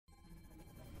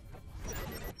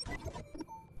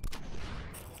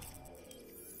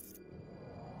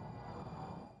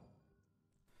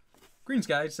Greens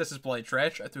guys, this is Blights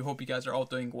Wretch. I do hope you guys are all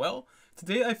doing well.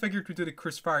 Today I figured we'd do the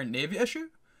Crucifier Navy issue.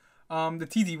 The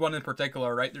TD one in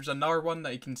particular, right? There's another one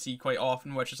that you can see quite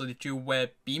often, which is like the dual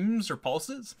web beams or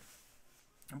pulses.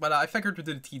 But I figured we'd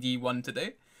do the TD one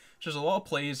today. There's a lot of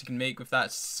plays you can make with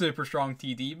that super strong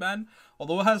TD, man.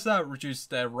 Although it has that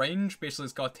reduced range, basically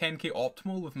it's got a 10k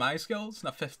optimal with my skills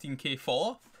and a 15k fall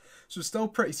off. So it's still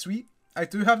pretty sweet. I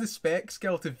do have the spec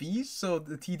skill to V's, so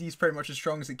the TD is pretty much as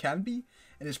strong as it can be,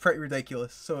 and it's pretty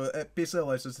ridiculous. So it basically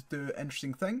allows us to do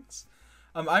interesting things.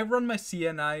 I run my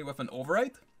CNI with an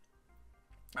override.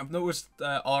 I've noticed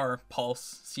our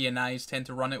pulse CNIs tend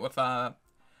to run it with a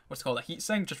what's called a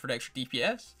heatsink, just for the extra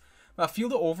DPS. But I feel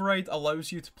the override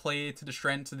allows you to play to the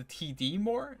strengths of the TD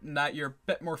more, and that you're a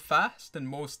bit more fast than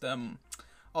most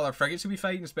other frigates you'll be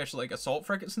fighting, especially like assault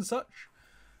frigates and such.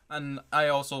 And I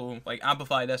also like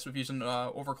amplify this with using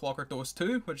Overclocker Dose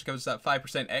 2, which gives that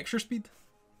 5% extra speed,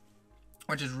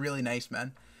 which is really nice,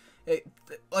 man. It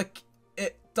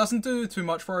doesn't do too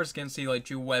much for us against, say, like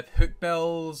dual web hook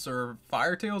bells or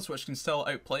firetails, which can still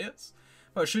outplay us,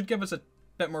 but it should give us a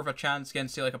bit more of a chance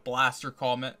against, say, like a blaster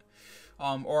comet,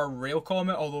 or a rail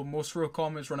comet. Although most rail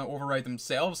comets run an override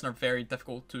themselves and are very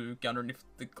difficult to get underneath,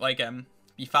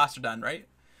 be faster than, right?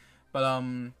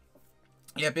 But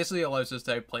yeah, basically allows us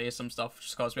to outplay some stuff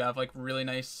just because we have like really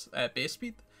nice base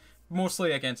speed.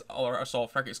 Mostly against all our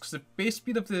assault frigates, because the base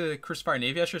speed of the Crucifier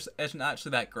Navy isn't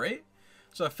actually that great.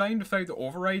 So I find without the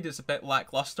override it's a bit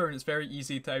lackluster and it's very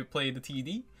easy to outplay the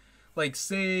TD. Like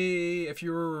say if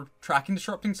you're tracking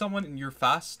disrupting someone and you're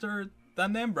faster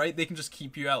than them, right? They can just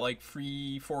keep you at like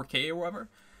 4K or whatever.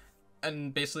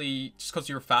 And basically, just because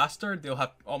you're faster, they'll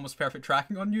have almost perfect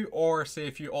tracking on you. Or say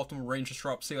if you optimal range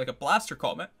disrupt, say like a blaster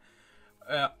comet,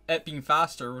 it being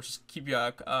faster will just keep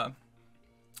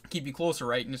you closer,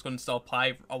 right? And it's going to still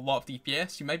apply a lot of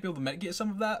DPS. You might be able to mitigate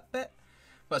some of that bit,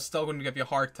 but it's still going to give you a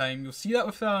hard time. You'll see that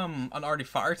with an already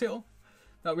firetail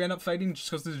that we end up fighting, just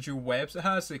because of the dual webs it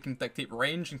has. So it can dictate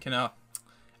range and kind of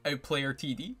outplay our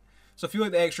TD. So I feel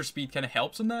like the extra speed kind of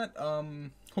helps on that.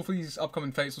 Hopefully these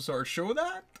upcoming fights will sort of show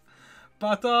that.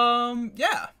 But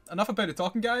yeah, enough about it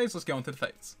talking, guys. Let's get on to the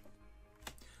fights.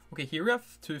 Okay, here we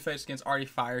have two fights against already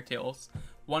firetails.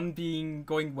 One being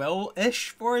going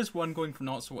well-ish for us, one going for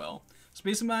not so well. So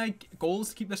basically my goal is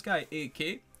to keep this guy at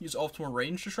 8k, use optimal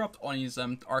range disrupt on his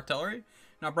artillery.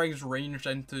 Now bring his range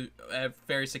down to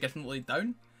very significantly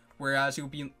down, whereas he'll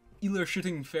be either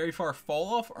shooting very far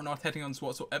fall off or not hitting us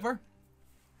whatsoever.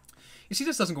 You see,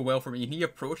 this doesn't go well for me, and he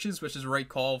approaches, which is the right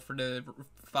call for the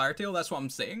firetail. That's what I'm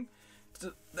saying.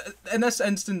 In this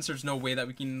instance, there's no way that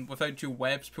we can, without two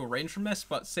webs, pull range from this.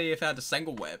 But say if I had a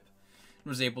single web and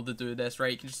was able to do this,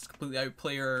 right, you can just completely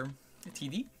outplay our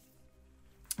TD.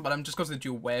 But just because of the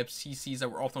dual webs, he sees that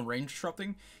we're often range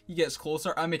disrupting. He gets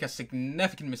closer. I make a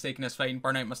significant mistake in this fight and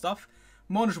burn out my stuff.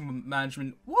 Monitor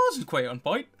management wasn't quite on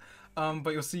point. But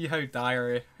you'll see how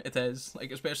dire it is.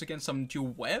 Like, especially against some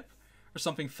dual web or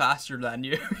something faster than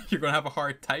you. You're going to have a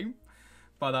hard time.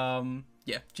 But,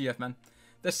 yeah, GF, man.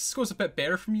 This goes a bit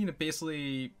better for me, and it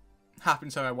basically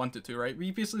happens how I want it to, right?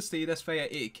 We basically stay this fight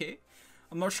at 8k.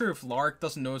 I'm not sure if Lark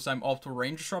doesn't notice I'm optimal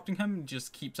range disrupting him and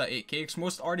just keeps at 8k, because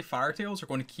most already firetails are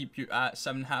going to keep you at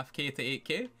 7.5k to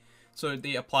 8k, so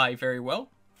they apply very well.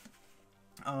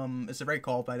 It's a right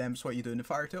call by them, it's what you do in the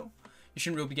firetail. You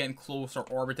shouldn't really be getting close or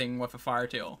orbiting with a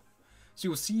firetail. So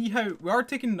you'll see how we are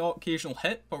taking an occasional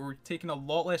hit, but we're taking a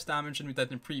lot less damage than we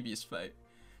did in the previous fight,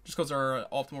 just because our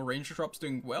optimal range disrupt's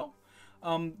doing well.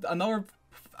 Another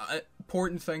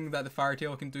important thing that the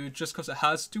firetail can do, just because it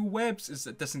has two webs, is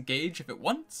disengage if it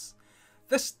wants.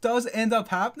 This does end up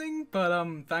happening, but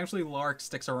thankfully Lark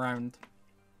sticks around.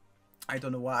 I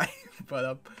don't know why,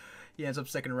 but he ends up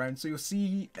sticking around. So you'll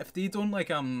see if they don't like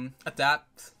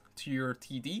adapt to your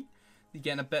TD, you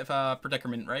get in a bit of a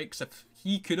predicament, right? Because if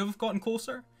he could have gotten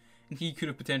closer, and he could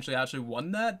have potentially actually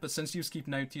won that, but since he was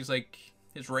keeping out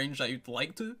his range that you'd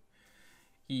like to,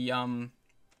 he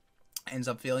ends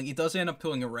up failing. He does end up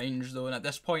pulling a range though, and at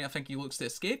this point I think he looks to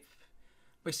escape,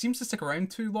 but he seems to stick around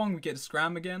too long. We get a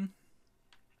scram again,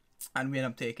 and we end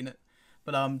up taking it.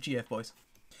 But GF, boys.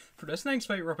 For this next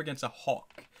fight, we're up against a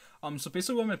Hawk. So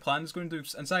basically what my plan is going to do,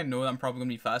 since I know that I'm probably going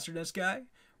to be faster than this guy,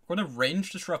 we're going to range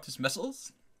disrupt his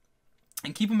missiles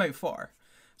and keep him out far.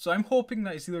 So I'm hoping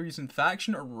that he's either using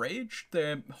faction or rage.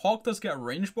 The Hawk does get a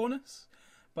range bonus,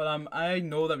 but I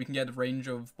know that we can get the range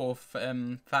of both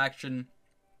faction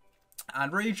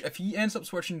and rage. If he ends up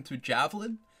switching to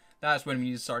javelin, that's when we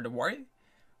need to start to worry.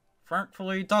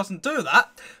 Thankfully, doesn't do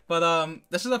that. But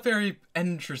this is a very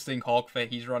interesting Hawk fight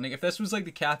he's running. If this was like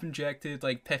the cap injected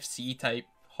like PIF C type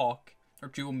Hawk, or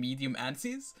dual medium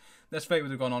antis, this fight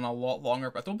would have gone on a lot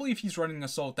longer, but I don't believe he's running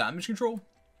assault damage control.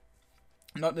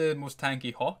 Not the most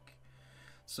tanky Hawk.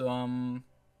 So,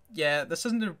 yeah, this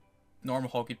isn't the normal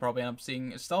Hawk you'd probably end up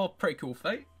seeing. It's still a pretty cool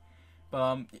fight.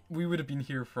 But, we would have been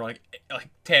here for, like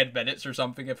 10 minutes or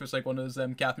something if it was, like, one of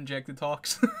those, cap-injected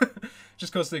Hawks.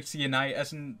 Just because the CNI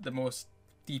isn't the most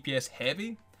DPS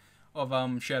heavy of,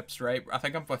 ships, right? I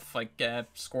think I'm with, like,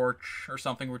 Scorch or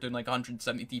something. We're doing, like,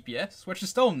 170 DPS, which is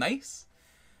still nice.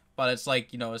 But it's,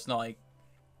 like, you know, it's not, like,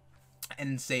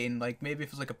 insane. Like, maybe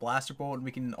if it's, like, a blaster bolt and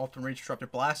we can optimum range disruptor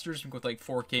blasters, we can go with, like,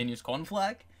 4K and use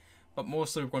Conflag. But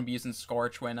mostly we're going to be using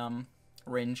Scorch when,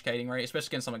 range kiting, right? Especially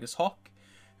against something like this Hawk,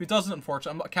 who doesn't,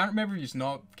 unfortunately. I can't remember if he's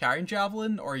not carrying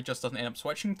Javelin or he just doesn't end up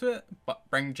switching to it, but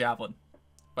bring Javelin.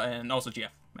 And also GF,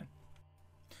 man.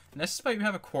 In this fight, we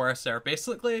have a Crucifier.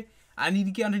 Basically, I need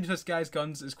to get underneath this guy's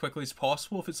guns as quickly as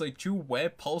possible. If it's like dual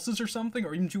web pulses or something,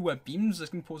 or even dual web beams, this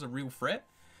can pose a real threat.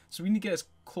 So we need to get as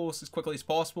close as quickly as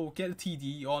possible, get a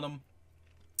TD on him,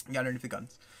 get underneath the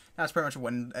guns. That's pretty much a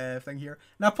win thing here.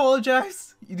 And I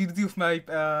apologize. You need to deal with my,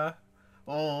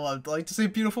 oh, I'd like to say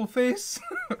beautiful face.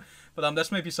 But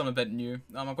this might be something a bit new.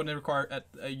 I'm going to require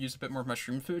use a bit more of my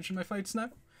stream footage in my fights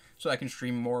now, so I can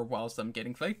stream more whilst I'm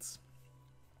getting fights.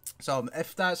 So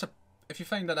if you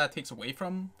find that that takes away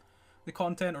from the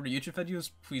content or the YouTube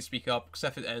videos, please speak up. Because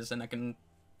if it is, then I can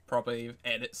probably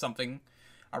edit something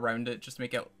around it just to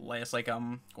make it less like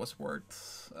what's the word?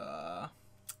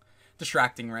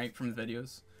 Distracting, right, from the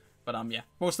videos. But yeah,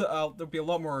 there'll be a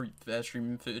lot more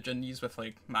stream footage in these with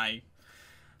like my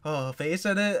face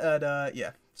in it, and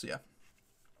yeah. So yeah.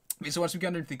 So once we get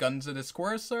underneath the guns of this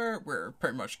Crucifier, we're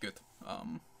pretty much good.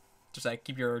 Just like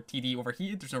keep your TD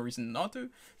overheated. There's no reason not to.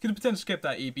 Could have potentially skip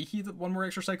that AB heat one more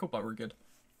extra cycle, but we're good.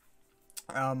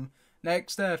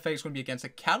 Next fight's going to be against a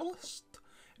Catalyst.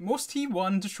 Most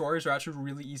T1 destroyers are actually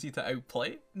really easy to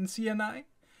outplay in CNI,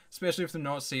 especially if they're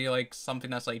not, say, like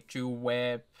something that's like dual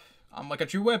web. Like a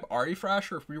dual web Arty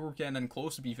Thrasher, if we were getting in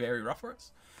close, would be very rough for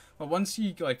us. But once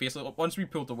you, like, basically, once we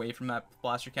pulled away from that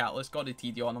Blaster Catalyst, got a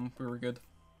TD on him, we were good.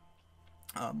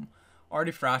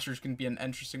 Arty Thrasher's can be an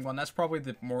interesting one. That's probably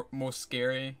the most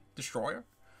scary destroyer.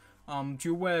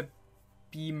 Dual web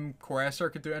Beam Crucifier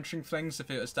could do interesting things if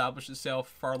it establishes itself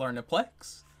farther in the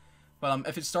Plex. But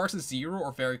if it starts at 0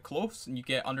 or very close, and you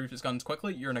get underneath its guns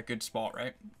quickly, you're in a good spot,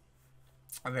 right?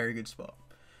 A very good spot.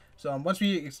 So once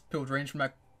we pulled range from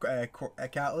that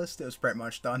Catalyst, it was pretty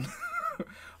much done.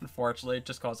 Unfortunately,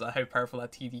 just because of how powerful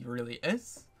that TD really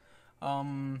is.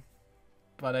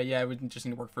 But yeah, we just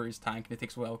need to work for his tank, and it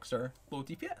takes a while because they're low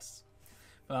DPS.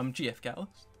 GF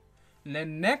Catalyst. And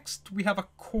then next, we have a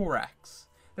Corax.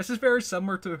 This is very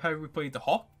similar to how we played the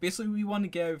Hawk. Basically, we want to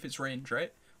get out of its range,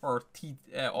 right? Or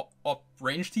up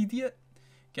range TD it.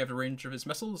 Get out of the range of its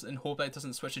missiles, and hope that it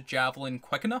doesn't switch to Javelin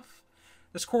quick enough.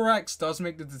 This Corax does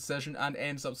make the decision and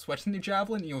ends up switching to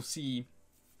Javelin. You'll see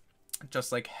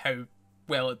just like how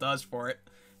well it does for it.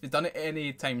 If they'd done it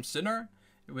any time sooner,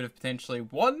 it would have potentially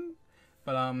won.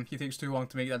 But he takes too long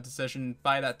to make that decision.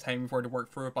 By that time, we've already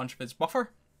worked through a bunch of his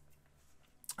buffer.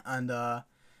 And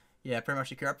yeah, pretty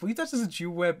much I believe this is a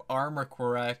dual web armor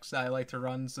Corax I like to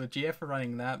run. So GF are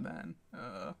running that, man.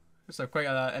 It's quite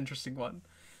an interesting one.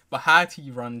 But had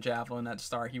he run Javelin at the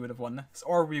start, he would have won this.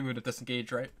 Or we would have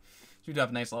disengaged, right? So we'd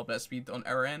have a nice little bit of speed on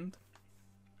our end.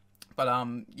 But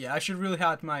yeah, I should really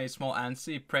have my small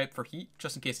ANSI prepped for heat,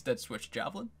 just in case it did switch to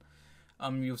Javelin.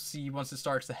 You'll see once it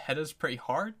starts to hit us pretty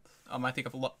hard. I think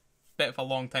a bit of a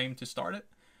long time to start it.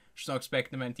 Just not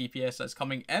expecting the amount of DPS that's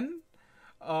coming in.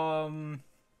 But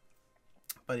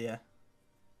yeah.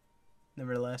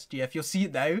 Nevertheless, GF, you'll see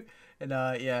it now. And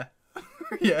yeah.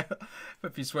 Yeah.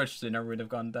 If you switched, it never would have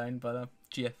gone down, but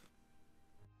GF.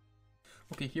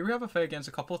 Okay, here we have a fight against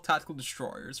a couple of tactical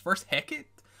destroyers. First, Hecate.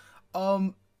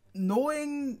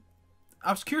 Knowing...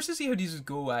 I was curious to see how these would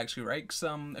go, actually, right? Because,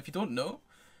 if you don't know,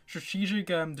 strategic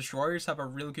destroyers have a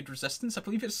really good resistance. I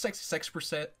believe it's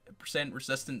 66%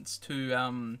 resistance to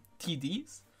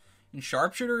TDs in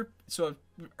Sharpshooter. So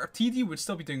our TD would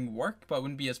still be doing work, but it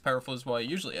wouldn't be as powerful as what it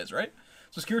usually is, right?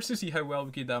 So it's curious to see how well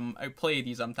we could outplay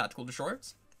these tactical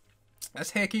destroyers.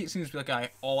 This Hecate seems to be like an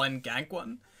all-in gank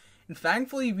one. And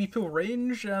thankfully, we pull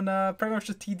range and pretty much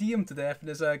just TD him to death, and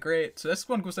it's great. So this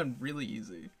one goes down really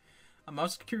easy. I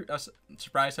was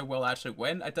surprised how well it actually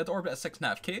went. I did orbit at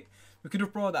 6.5k. We could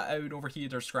have brought that out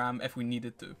overheated or scram if we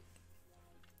needed to.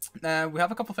 Now, we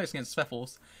have a couple fights against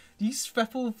Swiffles. These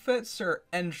Swiffle fits are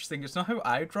interesting. It's not how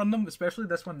I'd run them, especially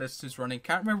this one this is running.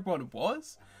 Can't remember what it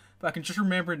was, but I can just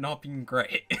remember it not being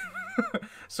great.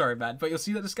 Sorry, man. But you'll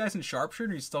see that this guy's in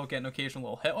Sharpshooter, he's still getting an occasional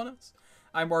little hit on us.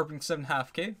 I'm orbing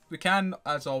 7.5k. We can,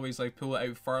 as always, like pull it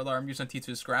out further. I'm using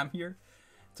T2 Scram here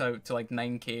to like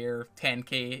 9k or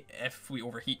 10k if we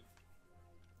overheat.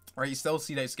 Right, you still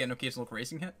see that he's getting occasional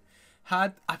racing hit.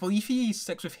 I believe he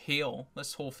sticks with Hail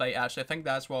this whole fight, actually. I think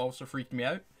that's what also freaked me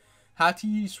out. Had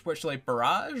he switched to like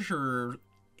Barrage, or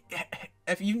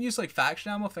if he even used like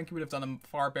Faction Ammo, I think he would have done a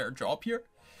far better job here.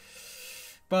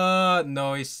 But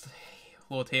no, he's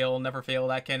low Hail, never fail.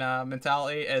 That kind of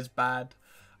mentality is bad.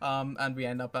 And we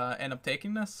end up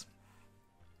taking this.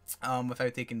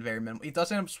 Without taking very minimal. He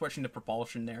does end up switching to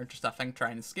Propulsion there, just I think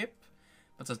trying to skip.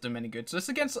 But doesn't do many good. So this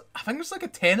against, I think it's like a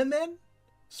 10 and then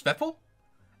Swiffle.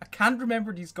 I can't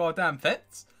remember these goddamn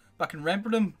fits, but I can remember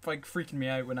them like freaking me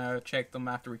out when I checked them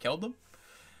after we killed them.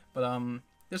 But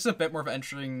this is a bit more of an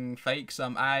interesting fight because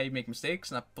I make mistakes,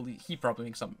 and I believe he probably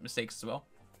makes some mistakes as well.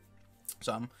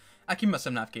 So I keep him at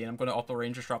 7.5k, and I'm going to auto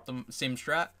range disrupt them. Same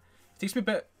strat. It takes me a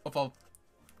bit of a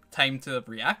time to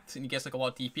react, and he gets like a lot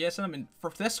of DPS in him. And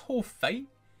for this whole fight,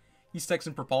 he sticks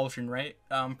in Propulsion, right?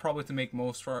 Probably to make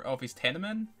most of his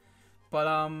Tenement. But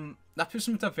that puts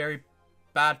him into a very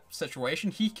bad situation.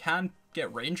 He can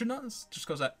get range on us just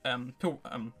because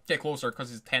get closer because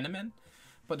he's Tenement.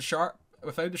 But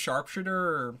without the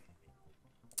sharpshooter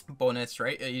bonus,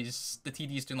 right? The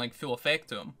TD is doing like full effect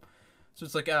to him. So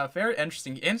it's like very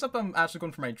interesting. He ends up actually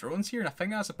going for my drones here, and I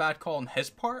think that's a bad call on his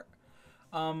part.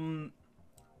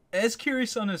 It is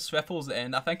curious on his Swiffle's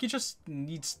end. I think he just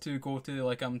needs to go to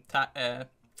like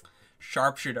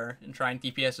sharpshooter and try and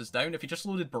DPS us down. If he just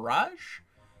loaded Barrage,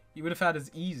 he would have had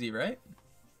his easy, right?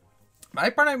 But I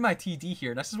burn out my TD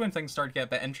here. This is when things start to get a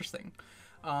bit interesting.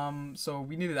 So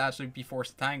we needed to actually be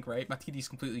forced to tank, right? My TD's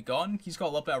completely gone. He's got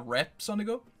a little bit of reps on the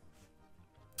go.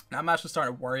 Now I'm actually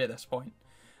starting to worry at this point.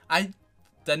 I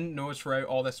didn't notice throughout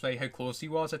all this fight how close he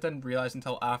was. I didn't realize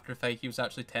until after the fight he was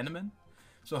actually Tenement.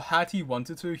 So had he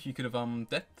wanted to, he could have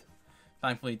dipped.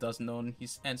 Thankfully he doesn't know, and he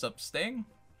ends up staying.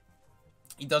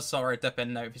 He does sort of dip in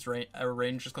and out of his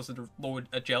range just because of the low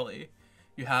agility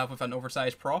you have with an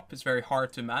oversized prop. It's very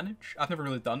hard to manage. I've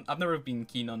never been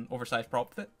keen on oversized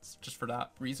prop fits, just for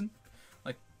that reason.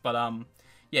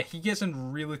 Yeah, he gets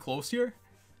in really close here.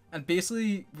 And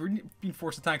basically, we're being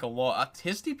forced to tank a lot.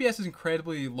 His DPS is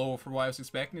incredibly low for what I was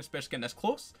expecting, especially getting this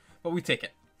close. But we take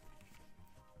it.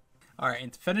 Alright,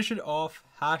 and to finish it off,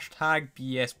 hashtag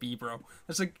BSB, bro.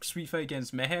 That's a sweet fight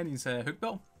against Mehen. He's a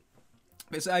Hookbill.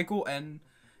 Basically, I go in.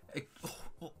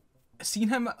 Seen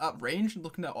him at range and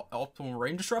looking at optimal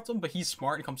range disrupt him, but he's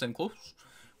smart and comes in close,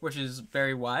 which is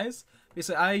very wise.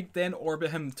 Basically, I then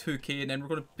orbit him 2k, and then we're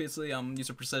going to basically use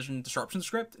a precision disruption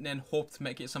script and then hope to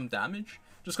mitigate some damage.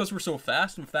 Just because we're so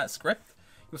fast, and with that script,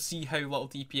 you'll see how little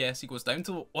DPS he goes down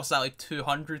to. What's that, like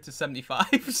 200 to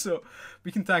 75? So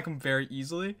we can tank him very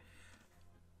easily.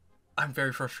 I'm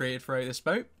very frustrated throughout this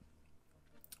bout.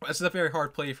 This is a very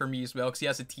hard play for me as well, because he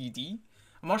has a TD.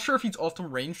 I'm not sure if he's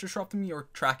often range disrupting me or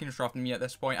tracking disrupting me at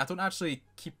this point. I don't actually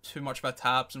keep too much about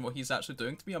tabs and what he's actually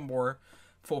doing to me. I'm more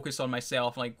focused on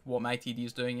myself, like what my TD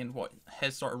is doing and what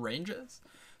his sort of range is.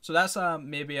 So that's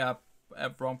maybe a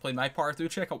wrong play on my part. I do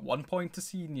check at one point to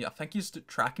see, I think he's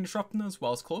tracking disrupting as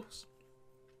well as close,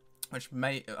 which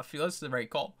I feel is the right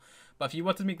call. But if he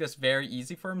wanted to make this very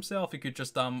easy for himself, he could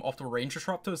just auto range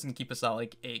disrupt us and keep us at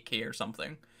like 8k or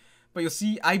something. But you'll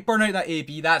see, I burn out that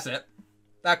AB, that's it.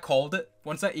 That called it.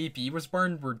 Once that AB was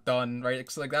burned, we're done, right?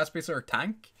 So like that's basically our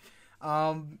tank.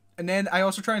 And then I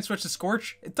also try and switch to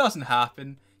Scorch. It doesn't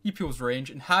happen. He peels range,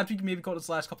 and had we maybe got his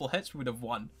last couple of hits, we would have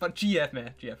won. But GF,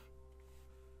 man, GF.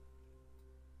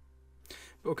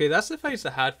 Okay, that's the fights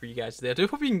I had for you guys today. I do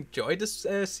hope you enjoyed this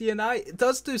CNI. It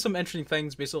does do some interesting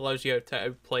things. Basically allows you to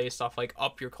outplay stuff like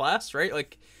up your class, right?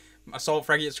 Like assault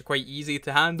frigates are quite easy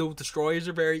to handle. Destroyers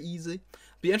are very easy.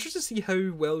 Be interested to see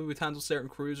how well we would handle certain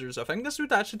cruisers. I think this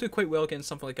would actually do quite well against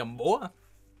something like a MOA.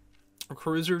 Or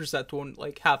cruisers that don't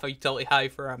like have a utility high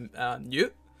for a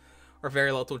newt. Or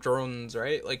very little drones,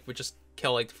 right? Like we just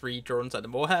kill like 3 drones that the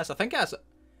MOA has. I think it has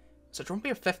it's a drone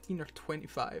by 15 or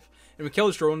 25. And we kill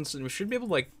his drones and we should be able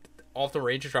to like off the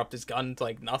range disrupt his gun to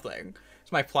like nothing.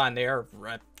 It's my plan there,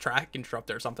 or track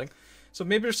interrupter or something. So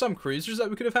maybe there's some cruisers that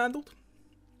we could have handled.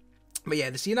 But yeah,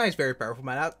 the CNI is very powerful,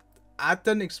 man. I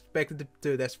didn't expect it to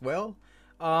do this well.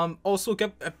 Also,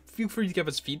 feel free to give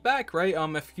us feedback, right?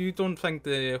 If you don't think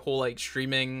the whole like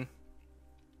streaming,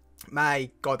 my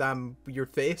goddamn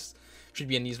weird face should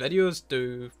be in these videos,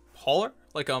 do holler.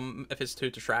 Like if it's too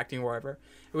distracting or whatever.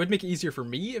 It would make it easier for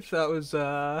me if that was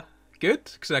good,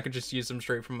 because I could just use them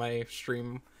straight from my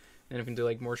stream, and I can do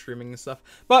like more streaming and stuff.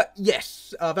 But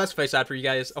yes, that's what I had for you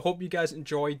guys. I hope you guys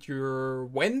enjoyed your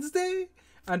Wednesday.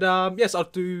 And yes, I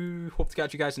do hope to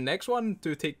catch you guys in the next one.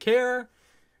 Do take care.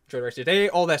 enjoy the rest of your day.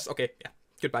 All this. Okay, yeah.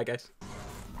 Goodbye, guys.